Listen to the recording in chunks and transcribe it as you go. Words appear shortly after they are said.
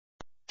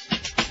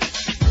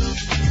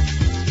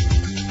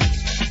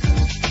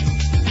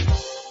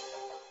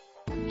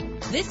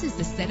This is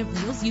the set of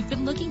wheels you've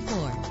been looking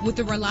for, with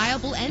a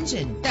reliable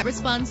engine that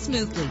responds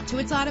smoothly to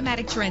its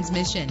automatic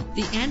transmission.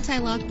 The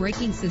anti-lock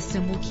braking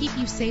system will keep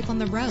you safe on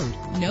the road.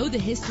 Know the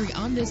history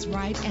on this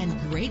ride and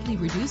greatly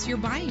reduce your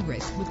buying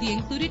risk with the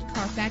included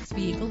Carfax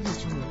Vehicle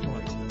History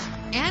Report.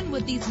 And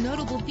with these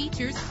notable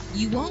features,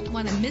 you won't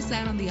want to miss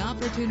out on the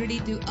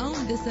opportunity to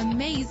own this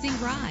amazing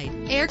ride.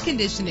 Air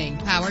conditioning,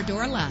 power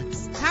door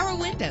locks, power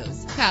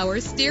windows, power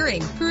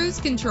steering,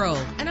 cruise control,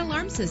 an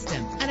alarm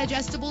system, an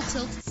adjustable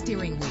tilt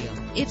steering wheel.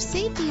 If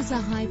safety is a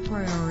high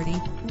priority,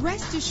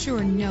 rest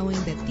assured knowing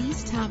that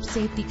these top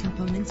safety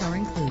components are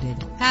included.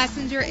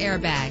 Passenger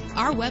airbag.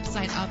 Our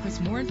website offers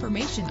more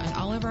information on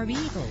all of our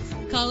vehicles.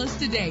 Call us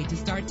today to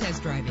start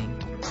test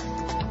driving.